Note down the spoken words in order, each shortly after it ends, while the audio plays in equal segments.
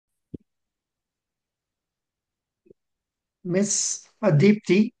Miss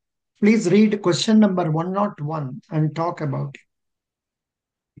Deepthi, please read question number 101 and talk about it.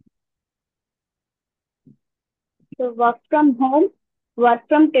 So work from home, work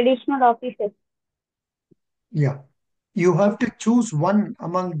from traditional offices. Yeah. You have to choose one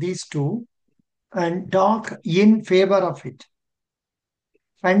among these two and talk in favor of it.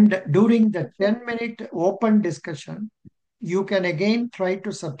 And during the Okay. 10-minute open discussion, you can again try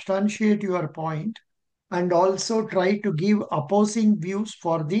to substantiate your point and also try to give opposing views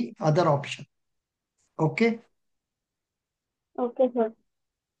for the other option. Okay, Okay, sir.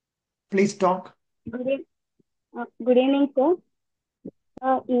 please talk. Good, good evening, sir.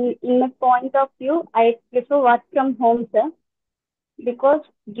 In my point of view, I prefer work from home, sir, because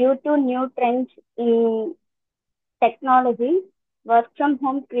due to new trends in technology, work from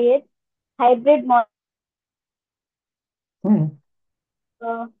home creates hybrid Hmm.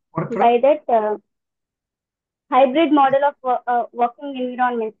 uh, Work from, by that hybrid model of working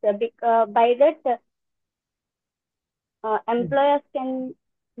environment, sir. By that, employers can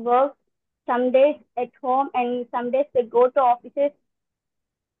work some days at home and some days they go to offices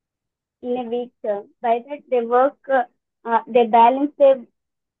in a week, sir. By that, they balance their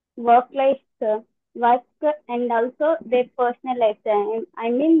work life, work and also their personal life.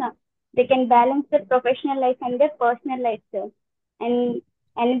 They can balance their professional life and their personal life. And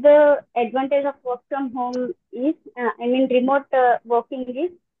another advantage of work from home is, remote working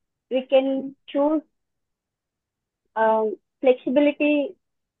is we can choose flexibility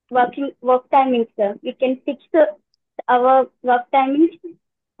work timings. We can fix our work timings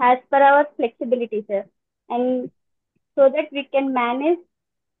as per our flexibility, sir, and so that we can manage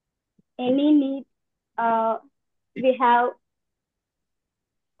any need uh, we have,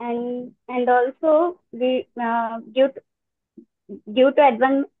 and also we due to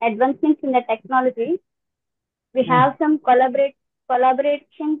advancements in the technology, we hmm, have some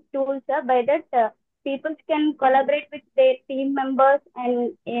collaboration tools, by that people can collaborate with their team members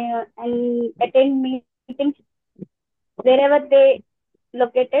and attend meetings wherever they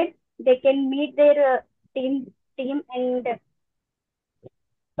located. They can meet their team and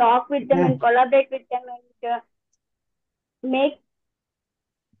talk with them hmm, and collaborate with them and make.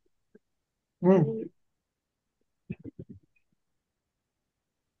 hmm, um,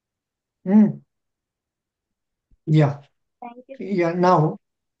 hmm. Yeah. Thank you. Yeah, now,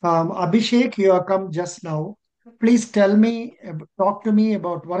 Abhishek, you have come just now. Please tell me, talk to me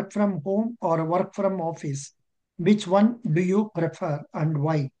about work from home or work from office. Which one do you prefer and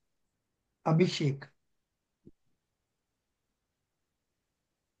why? Abhishek.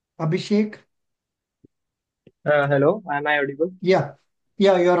 Abhishek? Hello, am I audible? Yeah,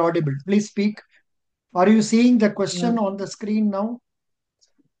 yeah, you are audible. Please speak. Are you seeing the question Uh, on the screen now?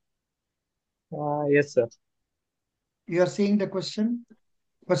 yes, sir. You are seeing the question?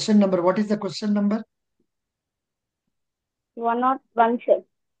 Question number, what is the question number? One not one, sir.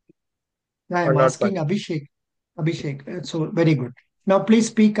 I Or am not one. asking Abhishek. Abhishek, so very good. Now, please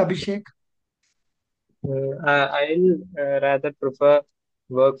speak, Abhishek. I'll rather prefer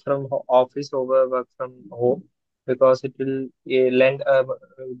work from office over work from home because it will lend a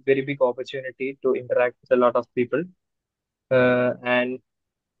very big opportunity to interact with a lot of people and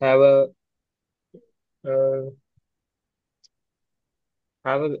have a uh,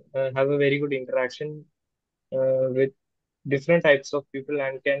 have a very good interaction with different types of people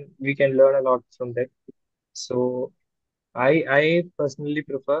and can we can learn a lot from them. So I personally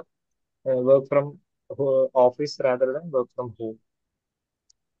prefer work from office rather than work from home.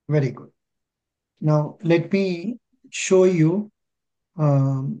 Very good. Now, let me show you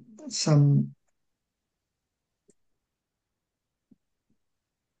some,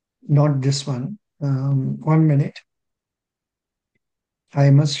 not this one. 1 minute. I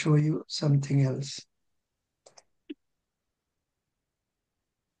must show you something else.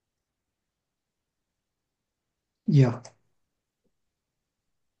 Yeah.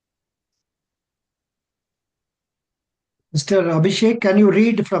 Mr. Abhishek, can you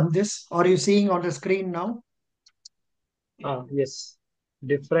read from this? Are you seeing on the screen now? Yes,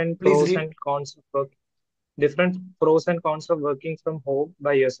 different Please pros read. and cons of work, different pros and cons of working from home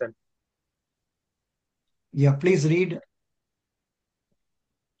by yourself. Yeah, please read.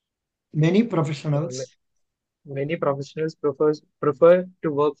 Many Uh, ma- professionals. Many professionals prefer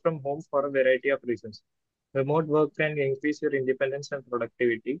to work from home for a variety of reasons. Remote work can increase your independence and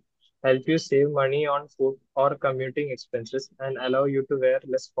productivity, help you save money on food or commuting expenses, and allow you to wear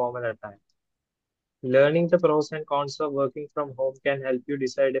less formal attire. Learning the pros and cons of working from home can help you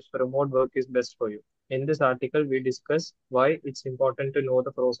decide if remote work is best for you. In this article, we discuss why it's important to know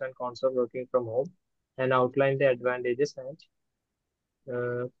the pros and cons of working from home, and outline the advantages and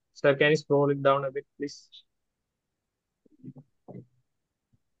sir, can you scroll it down a bit, please?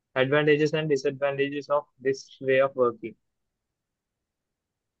 Advantages and disadvantages of this way of working.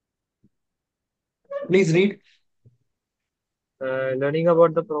 Please read. Learning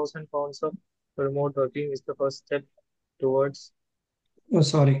about the pros and cons of remote working is the first step towards. Oh,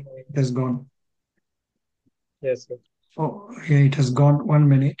 sorry, it uh, has gone. yes, sir. Oh, yeah, it has gone. 1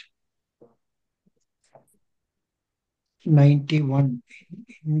 minute. 91 in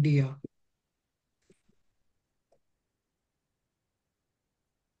India.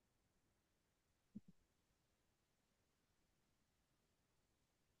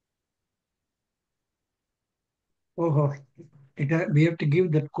 Oh, we have to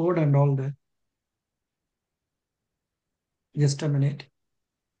give that code and all that. Just a minute.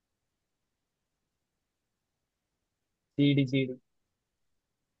 GD.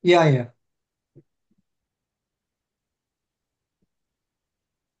 Yeah, yeah.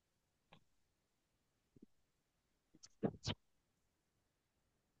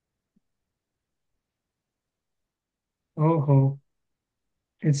 Oh,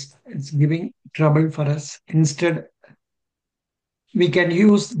 it's giving trouble for us. Instead, we can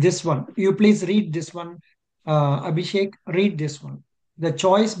use this one. You please read this one. Abhishek, read this one. The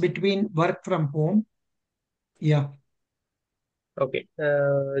choice between work from home. Yeah, Okay.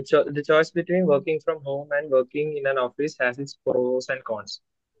 The choice between working from home and working in an office has its pros and cons.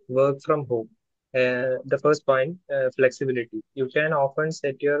 Work from home. The first point, flexibility. You can often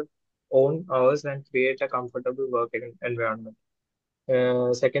set your own hours and create a comfortable work environment.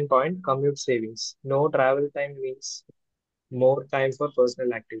 Second point, commute savings. No travel time means more time for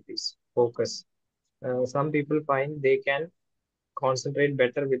personal activities. Focus. Some people find they can concentrate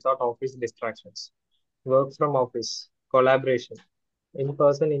better without office distractions. Work from office. Collaboration.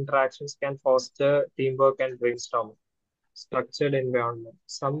 In-person interactions can foster teamwork and brainstorming. Structured environment.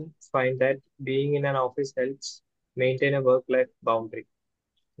 Some find that being in an office helps maintain a work-life boundary.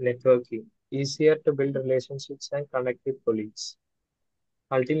 Networking. Easier to build relationships and connect with colleagues.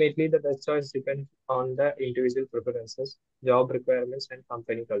 Ultimately, the best choice depends on the individual preferences, job requirements, and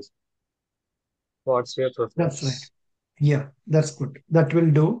company culture. What's your that's right. preference? Yeah, that's good. That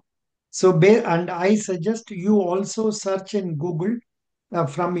will do. So, and I suggest you also search in Google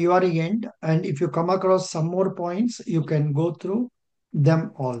from your end. And if you come across some more points, you can go through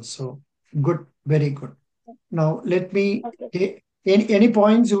them also. Good, very good. Now, let me Okay. take any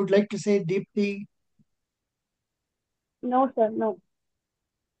points you would like to say, Deepti. No, sir. No.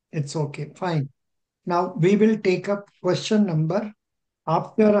 It's okay, fine. Now, we will take up question number.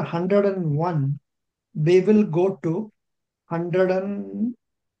 After 101, we will go to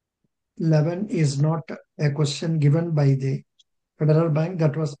 111 is not a question given by the Federal Bank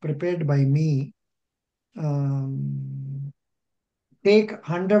that was prepared by me. Um, take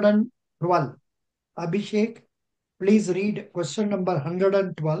 112. Abhishek, please read question number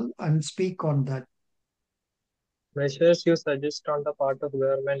 112 and speak on that. Measures you suggest on the part of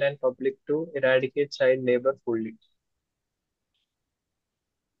government and public to eradicate child labor fully.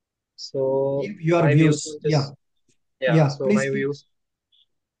 So Give your my views views. on Yeah, this, yeah. yeah, So please my speak. views.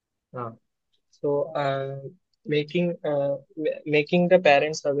 Uh, so making the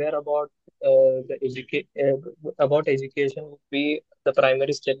parents aware about education would be the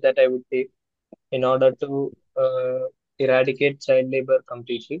primary step that I would take in order to eradicate child labor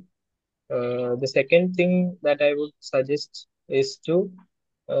completely. The second thing that I would suggest is to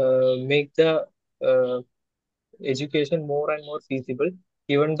make the uh, education more and more feasible,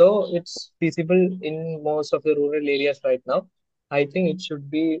 even though it's feasible in most of the rural areas right now. I think it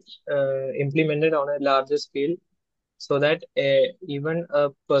should be implemented on a larger scale so that even a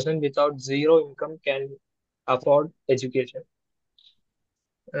person without zero income can afford education.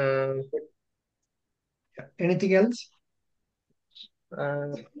 Um, Anything else?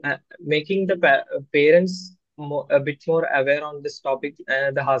 uh, Making the parents a bit more aware on this topic,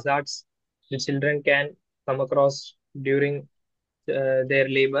 the hazards the children can come across during their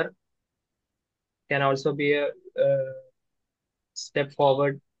labor can also be a step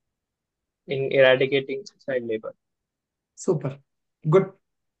forward in eradicating child labor. Super. Good.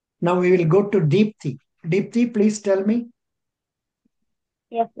 Now we will go to Deepti. Deepti, please tell me.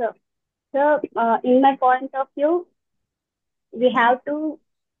 Yes, sir. So, in my point of view, we have to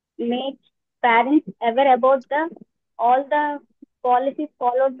make parents aware about the all the policies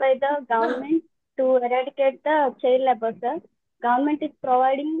followed by the government to eradicate the child labor, sir. Government is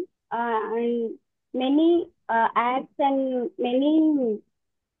providing and many acts and many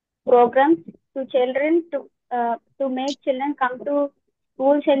programs to children to make children come to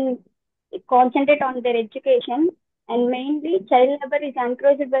schools and concentrate on their education. And mainly, child labor is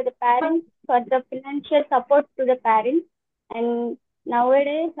encouraged by the parents for the financial support to the parents. And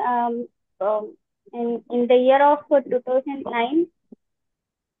nowadays, in the year of 2009,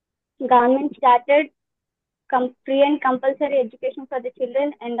 government started free and compulsory education for the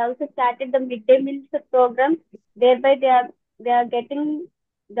children, and also started the midday meals program. Thereby, they are getting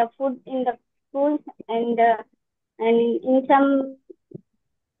the food in the schools, and in some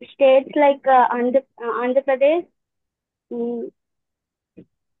states like Andhra Pradesh, mm,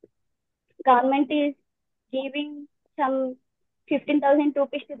 government is giving some 15,000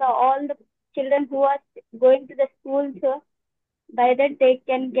 rupees to all the children who are going to the schools. So by that they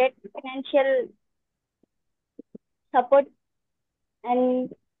can get financial support.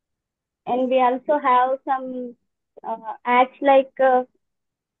 And and we also have some acts like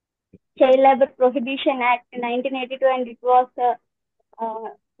Child Labor Prohibition Act 1982, and uh,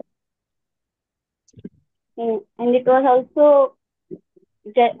 it was also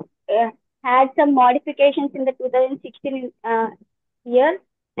ju- uh, had some modifications in the 2016 year.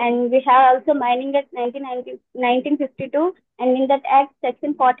 And we have also Mining Act 1952, and in that act,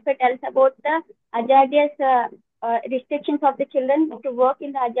 Section 45 tells about the hazardous restrictions of the children to work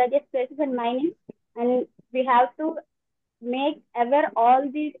in the hazardous places and mining. And we have to make aware all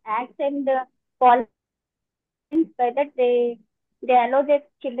these acts and policies, by that they allow their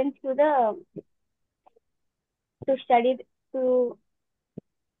children to study to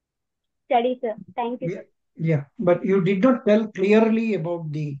study, sir. Thank you, Yeah, sir. yeah, but you did not tell clearly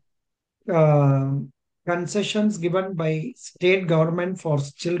about the uh, concessions given by state government for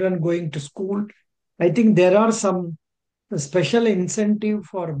children going to school. I think there are some special incentive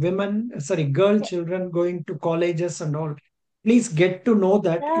for women, sorry, girl children going to colleges and all. Please get to know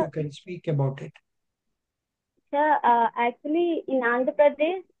that Sir, you can speak about it. actually, in Andhra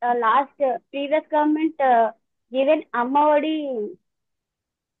Pradesh, last previous government given Ammavadi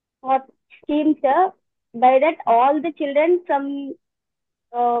what scheme, sir. By that, all the children from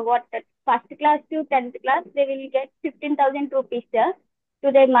first class to 10th class, they will get 15,000 rupees, sir,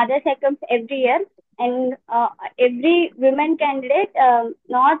 to their mother's accounts every year. And every women candidate,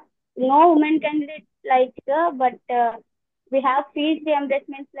 not no women candidate like sir, but we have fees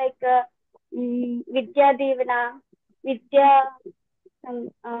reimbursements like Vidya Divana, Vidya,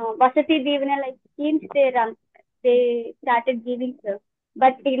 Vasati Divana, like schemes they started giving, sir.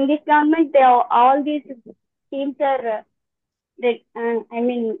 But in this government, all these schemes are I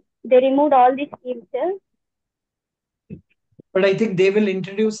mean, they removed all these schemes, sir. But I think they will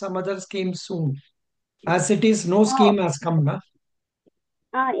introduce some other schemes soon. As it is, no Oh, scheme has come, na?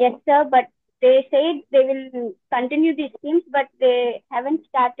 yes, sir. But they said they will continue these schemes, but they haven't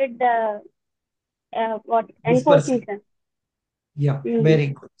started the what enforcing, Dispersing. sir. Yeah, Mm. very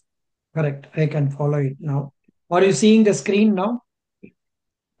good. Correct. I can follow it now. Are you seeing the screen now?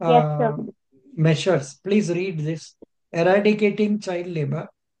 Yes, sir. Uh, Measures. Please read this. Eradicating child labor.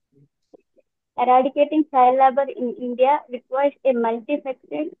 Eradicating child labor in India requires a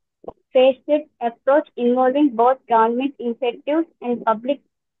multifaceted phased approach involving both government incentives and public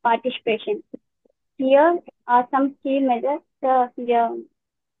participation. Here are some key measures. Here,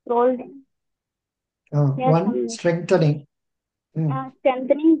 scroll down. Here are One, some strengthening. Hmm.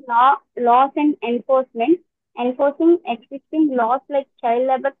 strengthening laws and enforcement, enforcing existing laws like Child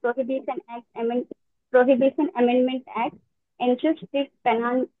Labor Prohibition Amendment Act, ensure strict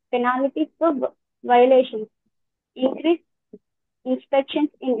penalties for violations, increase inspections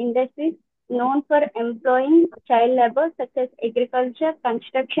in industries known for employing child labor such as agriculture,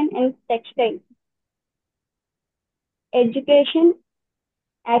 construction, and textile, education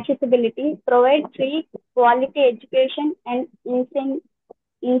accessibility, provide free quality education and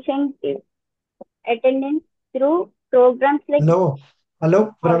incentive attendance through programs like Hello. Hello.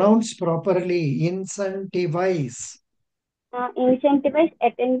 uh, Pronounce properly. Incentivize. incentivize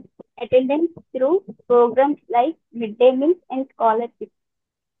attendance through programs like midday meals and scholarships,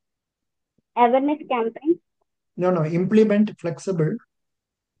 awareness campaigns, No, no. Implement flexible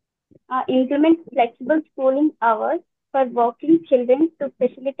implement flexible schooling hours for working children to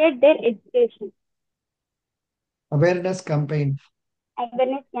facilitate their education, awareness campaign.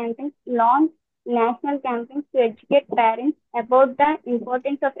 awareness campaigns, launch national campaigns to educate parents about the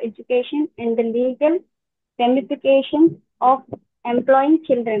importance of education and the legal ramifications of employing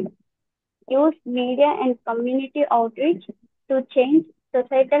children, use media and community outreach to change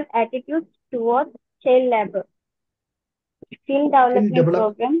societal attitudes towards child labor, skill Skill development develop.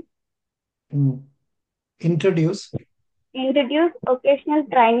 programs, Hmm. Introduce. introduce occasional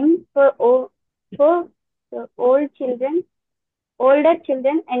training for old children older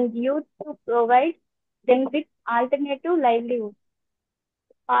children and youth to provide them with alternative livelihoods,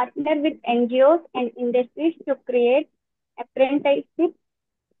 partner with NGOs and industries to create apprenticeship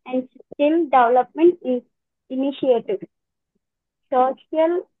and skill development initiatives,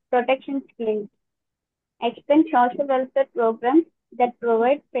 social protection schemes, expand social welfare programs that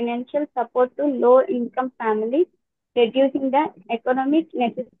provide financial support to low-income families, reducing the economic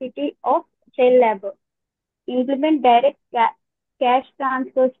necessity of child labor, implement direct cash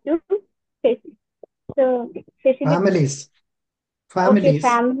transfers to fac- facilitate Families. okay,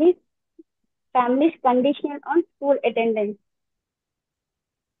 Families. families conditional on school attendance,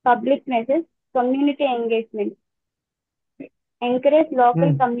 public messages, community engagement, encourage local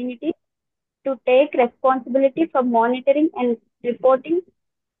Hmm. communities to take responsibility for monitoring and reporting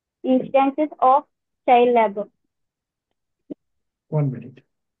instances of child labor. 1 minute.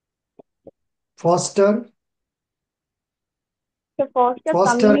 Foster. To Foster.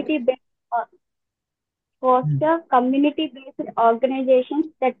 Hmm. foster community-based organizations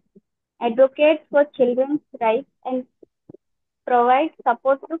that advocate for children's rights and provide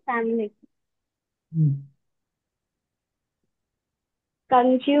support to families. Hmm.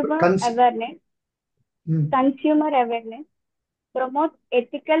 Consumer Cons- awareness, hmm. consumer awareness, promote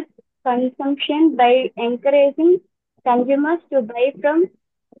ethical consumption by encouraging consumers to buy from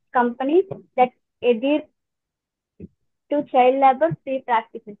companies that adhere to child labor free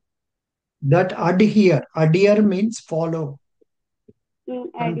practices. That adhere. Adhere means follow. In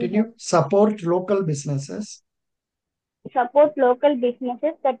addition, Continue. Support local businesses. support local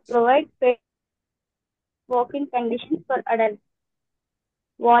businesses that provide fair working conditions for adults,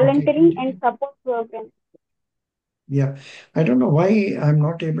 Okay, volunteering and continue. support programs. Yeah. I don't know why I'm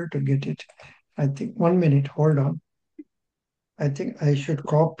not able to get it. I think 1 minute. Hold on. I think I should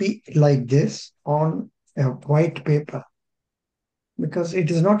copy like this on a white paper because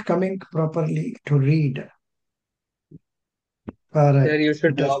it is not coming properly to read. Sir, Correct. you It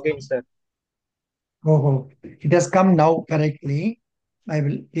should has log in, sir. it has come now correctly. I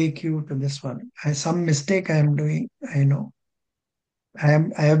will take you to this one. Some mistake I am doing. I know. I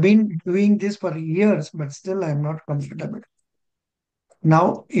have been doing this for years, but still I am not comfortable.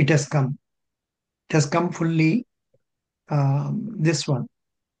 Now it has come. It has come fully. This one.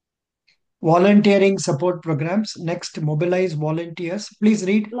 Volunteering support programs. Next, mobilize volunteers. Please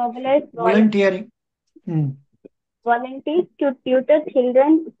read. Mobilize Volunteering. Hmm. volunteers to tutor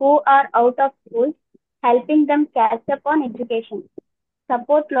children who are out of school, helping them catch up on education.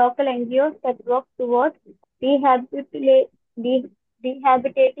 Support local NGOs that work towards rehabilita-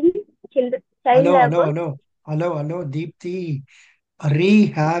 rehabilitating child Hello, hello, labor, hello. Hello, hello, Deepthi.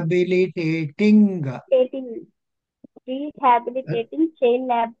 Rehabilitating. rehabilitating, rehabilitating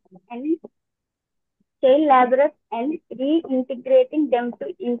and child laborers and reintegrating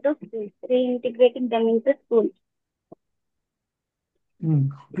them into schools.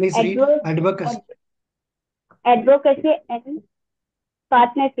 Please read. Advo- Advocacy. advocacy and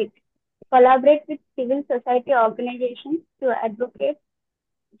partnerships. Collaborate with civil society organizations to advocate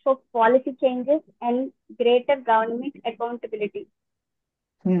for policy changes and greater government accountability.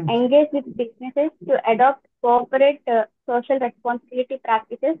 Hmm. Engage with businesses to adopt corporate social responsibility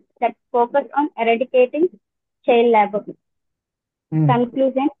practices that focus on eradicating child labor. Hmm.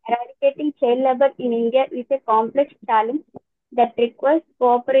 Conclusion: eradicating child labor in India is a complex challenge that requires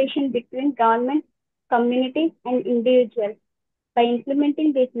cooperation between government, communities, and individuals. By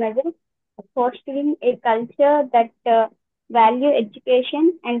implementing these measures, fostering a culture that value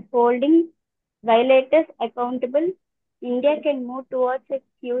education and holding violators accountable, India can move towards a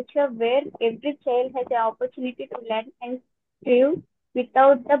future where every child has an opportunity to learn and thrive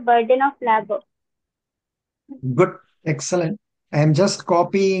without the burden of labor. Good. Excellent. I am just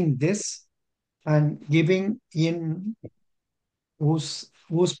copying this and giving in whose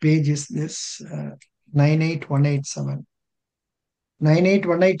page is this? 98187.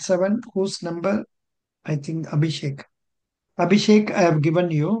 98187. Whose number? I think Abhishek. Abhishek, I have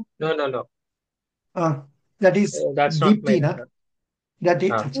given you. No, no, no. Uh, that is That's not my Deepthi, na? number. That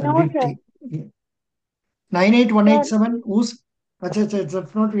is Ah, अच्छा, No, sir. Deepthi. 98187. Sir, Whose? अच्छा,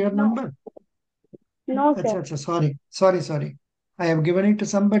 that's not your no, number. no, sir. अच्छा, sorry. I have given it to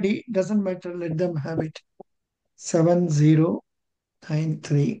somebody. Doesn't matter. Let them have it.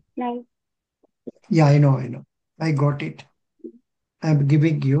 7093. Nine. Yeah, I know. I got it. I'm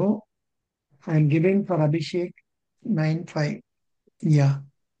giving you. I'm giving for Abhishek 95. Yeah,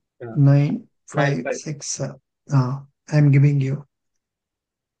 yeah. nine Nine five five. six. I'm giving you.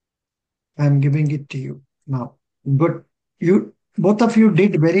 I'm giving it to you now. Good. You both of you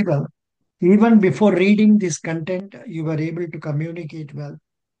did very well. Even before reading this content, you were able to communicate well.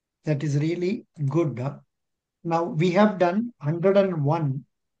 That is really good. Huh? Now we have done 101,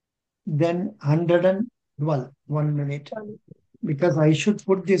 then 112. 1 minute. Sorry. Because I should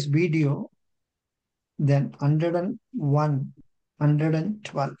put this video, then 101,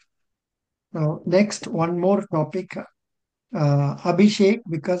 112. Now, next, one more topic. Abhishek,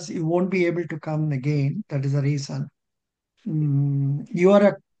 because you won't be able to come again. That is the reason. You are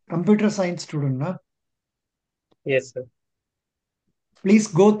a computer science student, na? Yes, sir. Please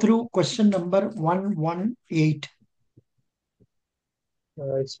go through question number 118.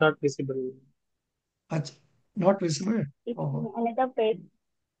 It's not visible. Ach- Not visible. It's Oh, in another page.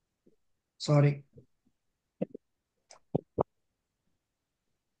 sorry.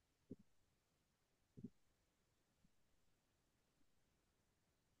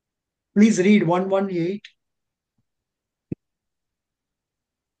 Please read 118.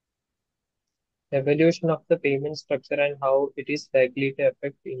 Evolution of the payment structure and how it is likely to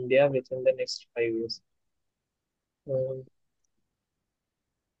affect India within the next 5 years. Um,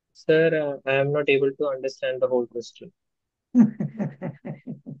 Sir, I am not able to understand the whole question.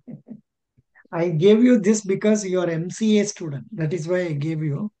 I gave you this because you are MCA student. That is why I gave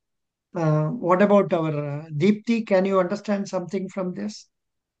you. What about our Deepti? Can you understand something from this?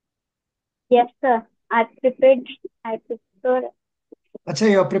 Yes, sir. I prepared. I prepared.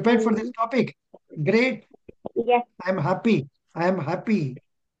 Acha, you are prepared for this Um, topic. Great. yes. I am happy. I am happy.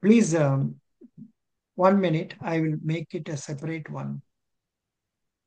 Please, 1 minute. I will make it a separate one.